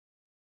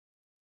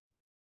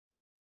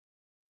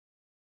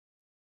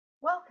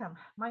Welcome.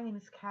 My name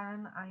is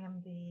Karen. I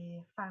am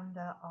the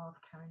founder of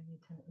Karen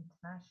Newton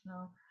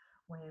International,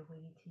 where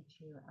we teach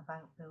you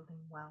about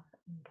building wealth,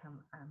 income,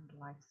 and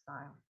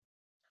lifestyle.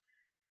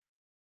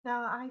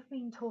 Now, I've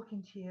been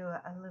talking to you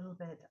a little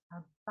bit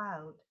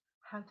about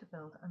how to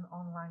build an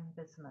online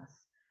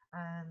business,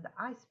 and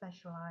I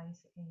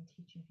specialize in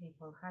teaching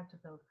people how to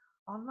build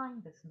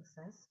online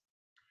businesses,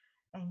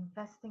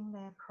 investing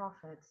their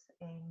profits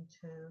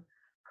into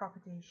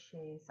property,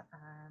 shares,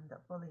 and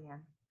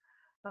bullion.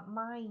 But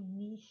my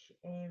niche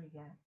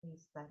area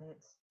is that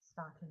it's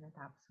starting at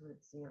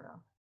absolute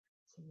zero.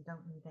 So you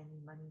don't need any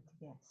money to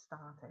get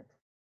started.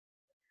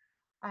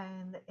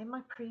 And in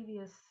my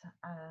previous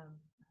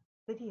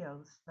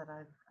videos that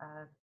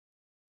I've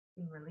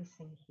been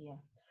releasing here,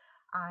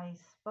 I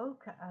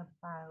spoke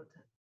about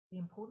the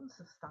importance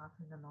of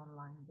starting an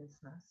online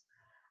business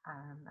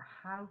and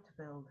how to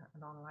build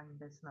an online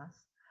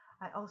business.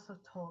 I also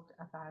talked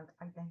about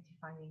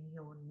identifying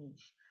your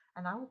niche,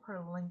 and I will put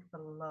a link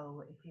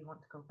below if you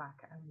want to go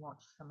back and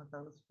watch some of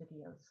those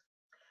videos.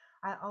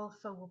 I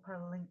also will put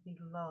a link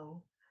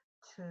below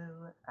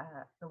to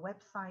the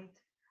website,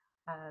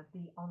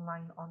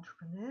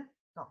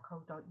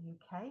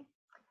 theonlineentrepreneur.co.uk.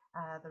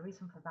 The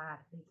reason for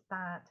that is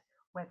that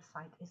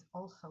website is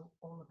also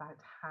all about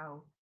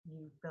how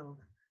you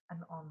build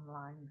an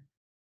online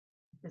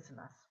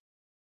business,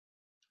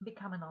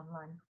 become an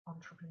online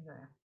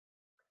entrepreneur.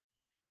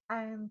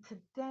 And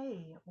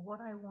today,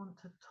 what I want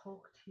to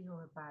talk to you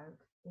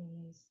about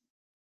is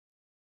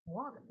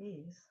what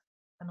is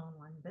an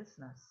online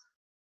business?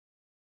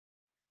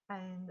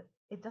 And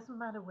it doesn't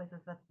matter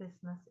whether the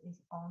business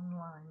is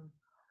online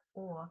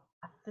or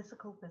a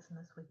physical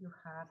business where you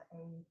have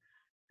a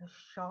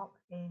shop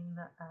in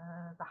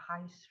the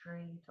high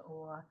street,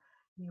 or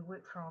you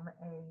work from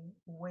a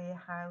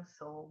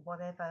warehouse, or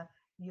whatever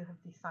you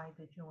have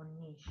decided your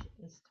niche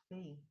is to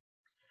be.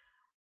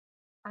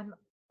 An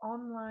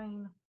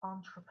online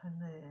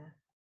entrepreneur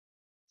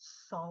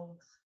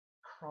solves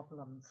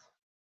problems.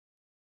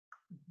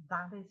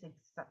 That is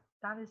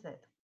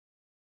it.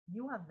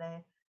 You are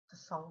there to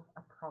solve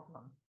a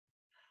problem.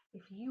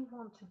 If you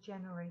want to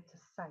generate a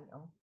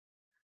sale,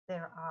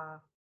 there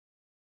are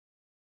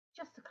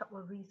just a couple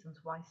of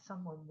reasons why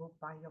someone will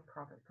buy your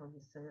product or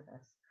your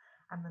service.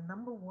 And the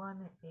number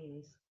one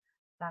is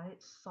that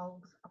it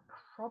solves a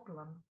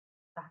problem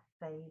that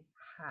they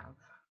have.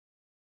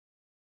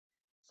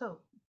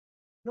 So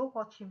you're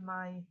watching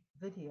my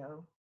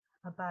video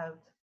about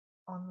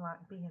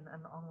being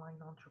an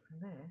online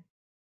entrepreneur,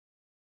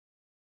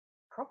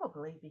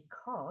 probably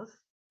because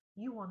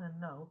you want to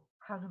know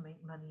how to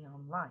make money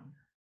online.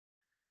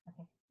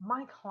 Okay.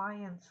 My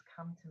clients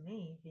come to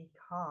me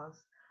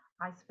because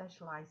I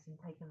specialize in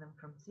taking them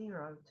from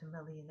zero to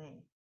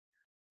millionaire.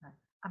 Right?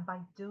 And by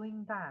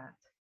doing that,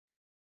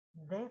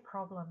 their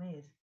problem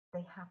is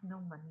they have no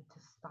money to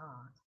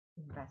start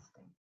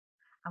investing.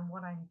 And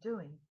what I'm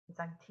doing is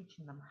I'm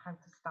teaching them how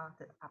to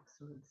start at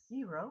absolute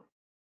zero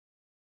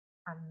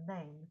and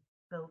then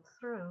build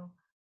through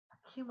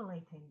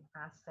accumulating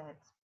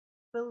assets,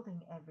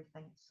 building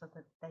everything so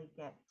that they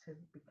get to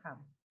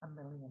become a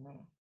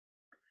millionaire.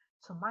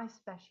 So my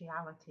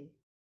speciality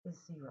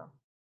is zero.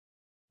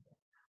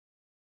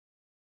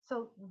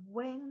 So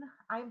when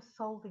I'm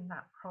solving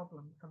that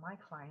problem for my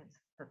clients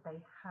that they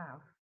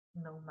have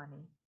no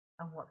money,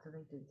 and what do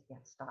they do to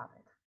get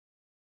started?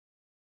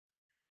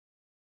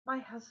 My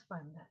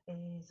husband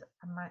is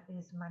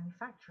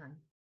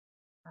manufacturing,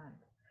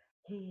 and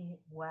he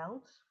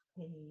welds.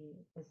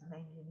 He is an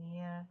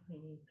engineer.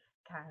 He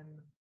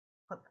can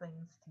put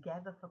things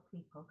together for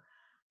people,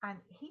 and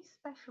he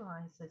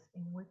specializes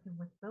in working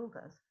with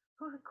builders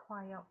who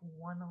require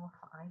one-off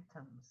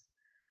items.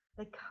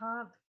 They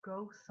can't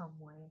go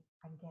somewhere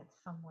and get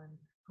someone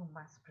who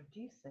mass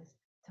produces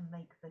to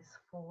make this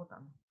for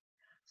them.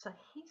 So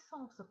he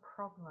solves a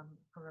problem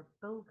for a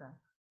builder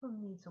who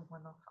needs a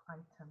one-off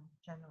item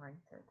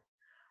generated.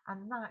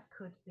 And that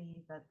could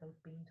be that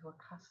they've been to a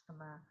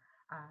customer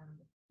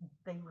and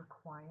they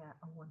require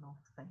a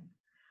one-off thing.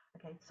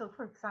 Okay, so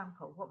for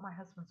example, what my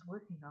husband's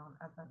working on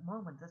at the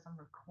moment as I'm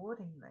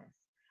recording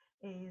this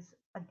is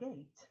a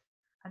gate,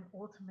 an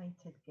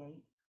automated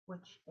gate,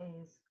 which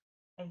is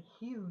a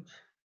huge,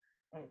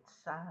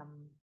 it's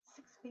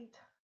 6 feet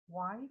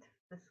wide,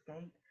 this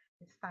gate.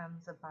 It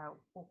stands about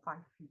 4 or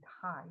 5 feet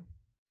high,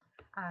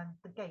 and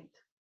the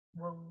gate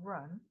will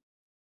run.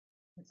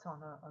 It's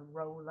on a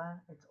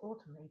roller, it's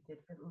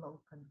automated, it'll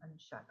open and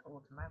shut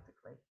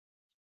automatically.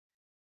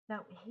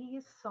 Now, he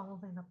is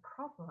solving a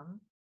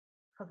problem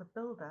for the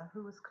builder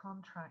who was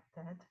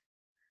contracted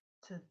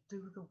to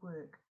do the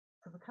work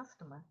for the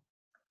customer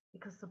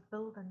because the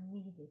builder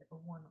needed a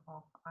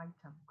one-off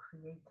item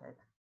created.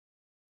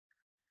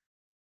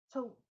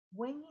 So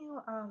when you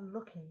are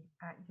looking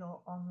at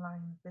your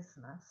online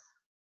business,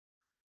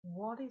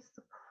 what is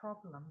the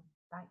problem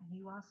that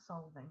you are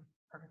solving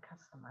for a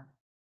customer?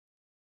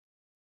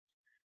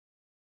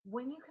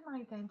 When you can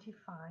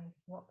identify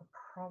what the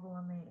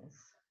problem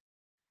is,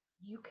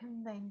 you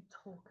can then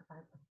talk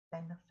about the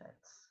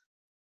benefits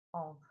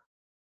of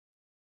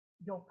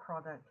your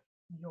product,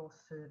 your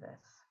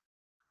service.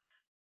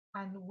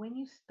 And when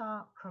you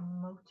start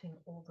promoting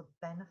all the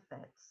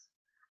benefits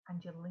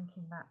and you're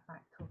linking that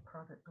back to a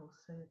product or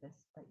service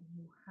that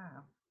you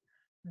have,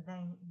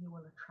 then you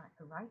will attract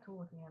the right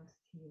audience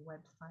to your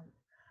website,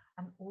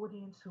 an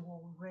audience who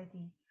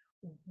already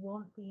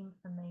want the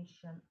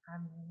information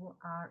and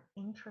are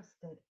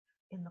interested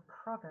in the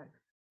product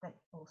that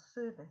or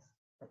service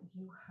that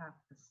you have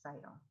for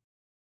sale.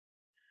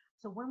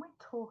 So when we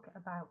talk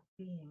about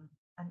being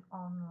an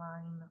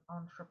online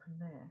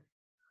entrepreneur,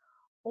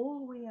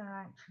 all we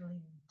are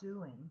actually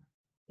doing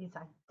is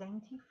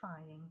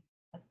identifying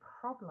a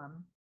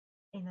problem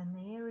in an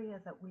area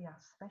that we are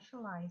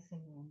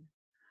specializing in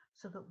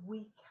so that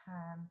we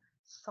can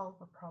solve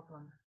a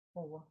problem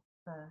for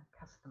the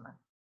customer.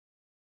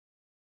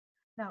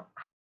 Now,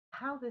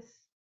 how this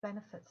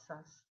benefits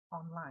us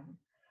online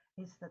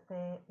is that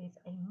there is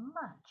a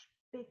much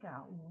bigger,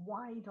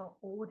 wider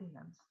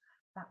audience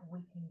that we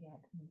can get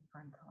in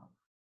front of.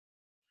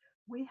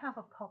 We have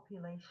a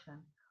population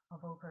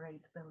of over 8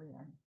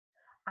 billion,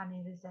 and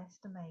it is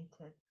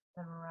estimated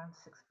that around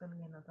 6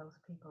 billion of those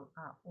people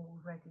are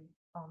already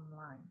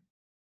online.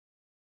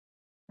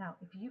 Now,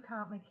 if you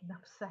can't make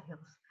enough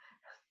sales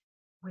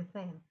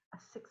within a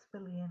 6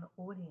 billion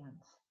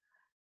audience,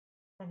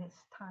 then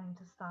it's time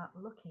to start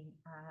looking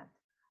at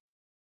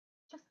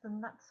just the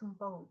nuts and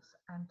bolts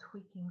and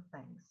tweaking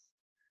things.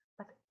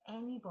 But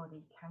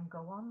anybody can go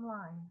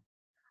online,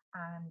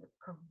 and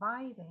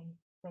providing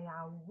they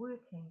are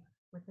working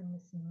within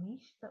this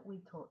niche that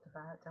we talked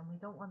about, and we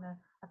don't want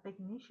a big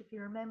niche. If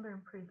you remember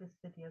in previous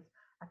videos,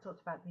 I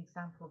talked about the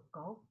example of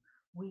golf.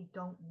 We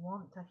don't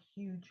want a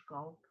huge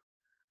golf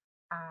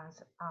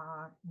as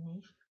our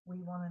niche. We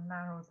want to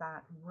narrow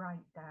that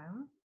right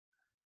down.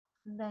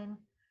 And then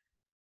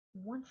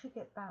once you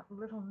get that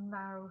little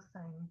narrow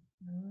thing,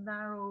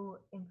 narrow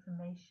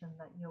information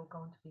that you're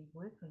going to be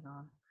working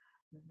on,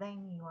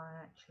 then you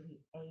are actually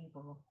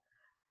able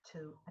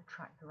to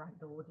attract the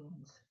right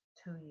audience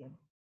to you.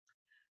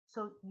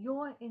 So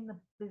you're in the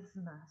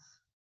business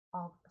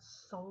of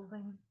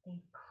solving a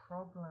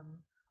problem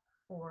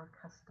for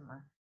a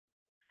customer.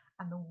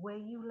 And the way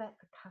you let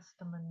the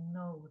customer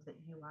know that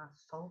you are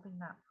solving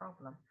that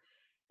problem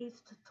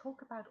is to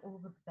talk about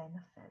all the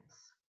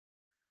benefits.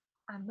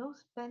 And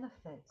those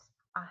benefits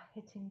are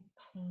hitting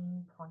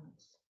pain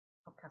points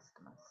for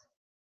customers.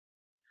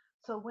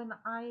 So when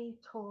I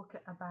talk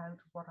about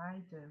what I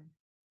do,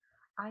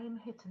 I am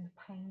hitting the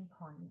pain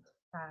point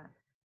that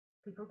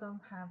people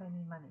don't have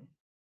any money.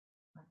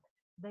 Right?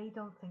 They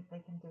don't think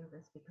they can do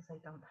this because they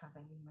don't have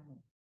any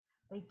money.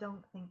 They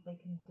don't think they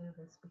can do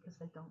this because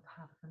they don't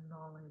have the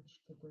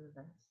knowledge to do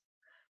this.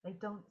 They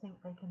don't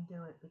think they can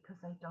do it because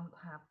they don't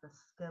have the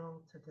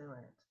skill to do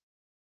it.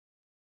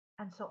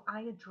 And so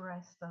I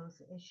address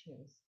those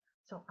issues.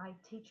 So I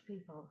teach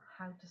people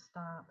how to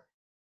start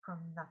from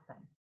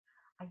nothing.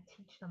 I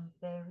teach them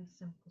very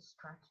simple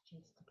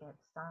strategies to get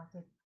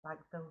started, like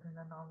building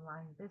an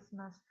online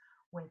business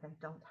where they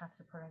don't have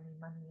to put any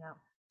money up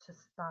to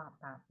start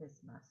that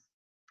business.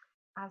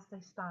 As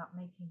they start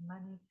making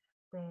money,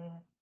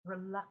 they're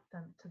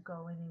reluctant to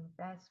go and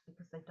invest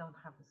because they don't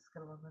have the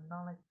skill or the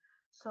knowledge.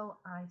 So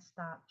I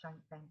start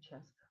joint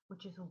ventures,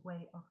 which is a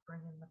way of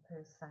bringing the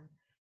person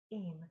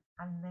in,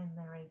 and then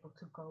they're able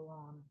to go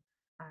on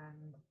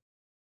and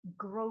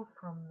grow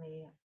from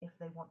there if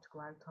they want to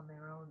go out on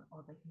their own,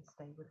 or they can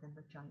stay within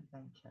the joint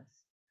ventures.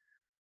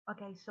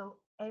 Okay, so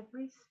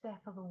every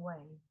step of the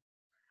way,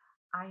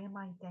 I am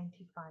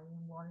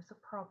identifying what is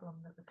a problem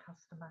that the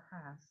customer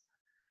has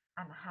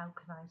and how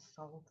can I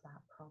solve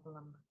that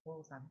problem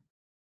for them.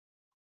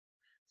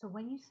 So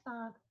when you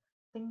start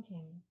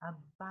thinking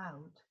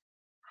about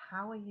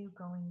how are you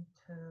going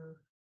to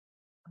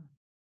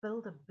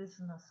build a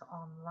business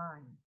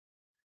online,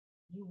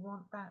 you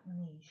want that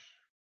niche,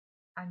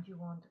 and you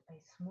want a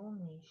small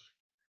niche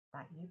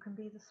that you can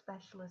be the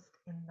specialist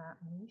in that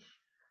niche,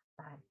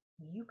 that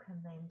you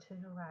can then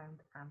turn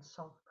around and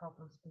solve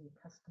problems for your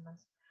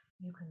customers.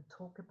 You can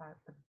talk about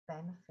the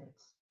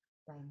benefits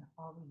then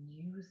of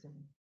using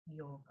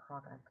your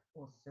product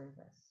or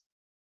service.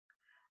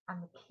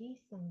 And the key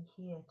thing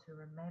here to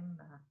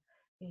remember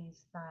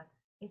is that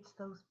it's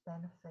those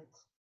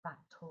benefits that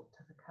talk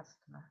to the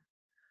customer.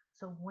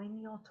 So when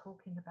you're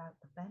talking about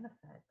the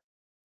benefit,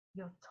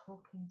 you're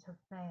talking to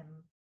them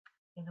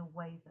in a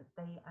way that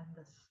they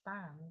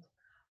understand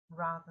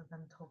rather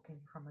than talking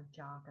from a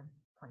jargon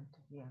point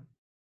of view.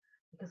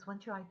 Because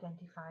once you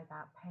identify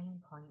that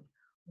pain point,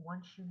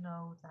 once you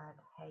know that,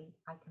 hey,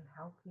 I can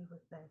help you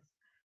with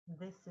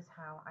this is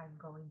how I'm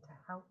going to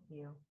help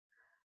you,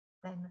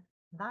 then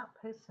that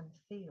person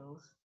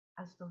feels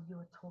as though you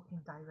are talking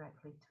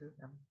directly to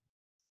them.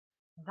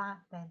 That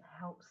then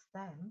helps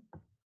them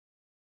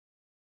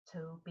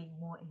to be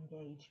more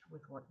engaged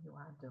with what you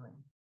are doing.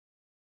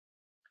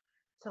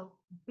 So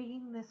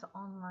being this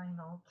online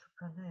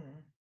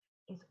entrepreneur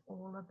is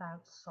all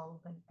about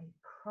solving a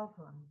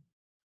problem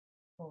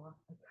for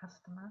a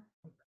customer,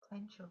 a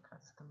potential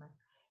customer,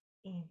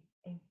 in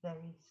a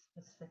very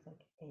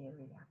specific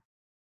area.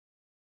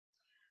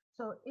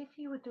 So if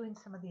you were doing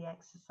some of the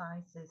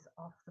exercises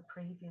of the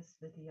previous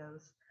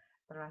videos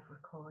that I've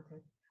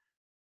recorded,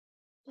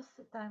 just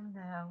sit down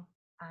now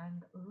and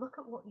look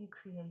at what you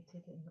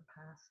created in the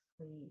past,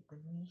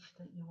 the niche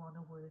that you want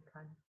to work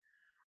on,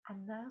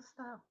 and now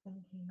start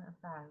thinking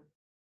about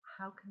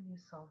how can you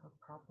solve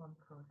a problem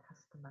for a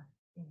customer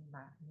in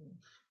that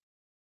niche.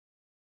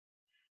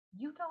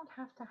 You don't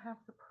have to have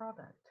the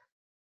product.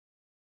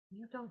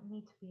 You don't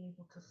need to be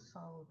able to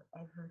solve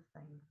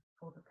everything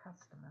for the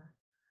customer,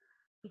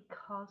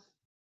 because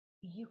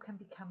you can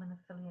become an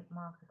affiliate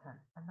marketer,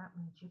 and that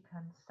means you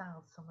can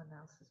sell someone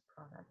else's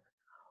product,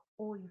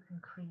 or you can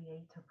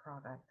create a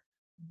product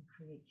and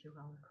create your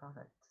own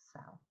product to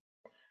sell.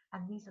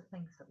 And these are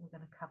things that we're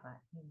going to cover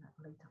in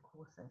later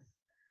courses,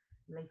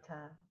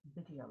 later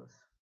videos.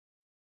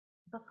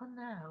 But for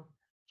now,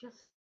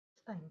 just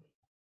think,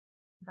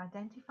 you've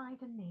identified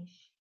a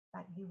niche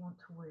that you want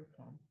to work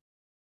in.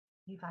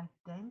 You've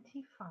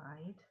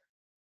identified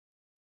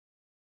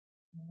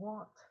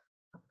what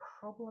the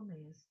problem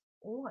is,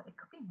 or it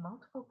could be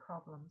multiple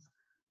problems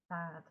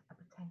that a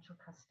potential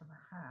customer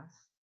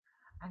has,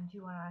 and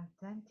you are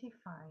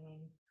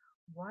identifying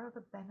what are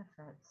the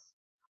benefits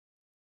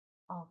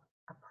of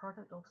a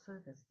product or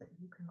service that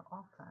you can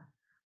offer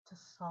to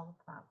solve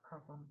that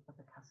problem for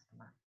the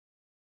customer.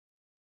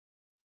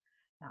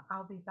 Now,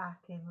 I'll be back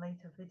in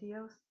later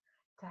videos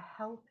to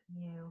help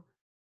you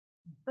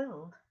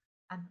build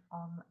an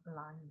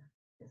online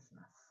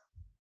business.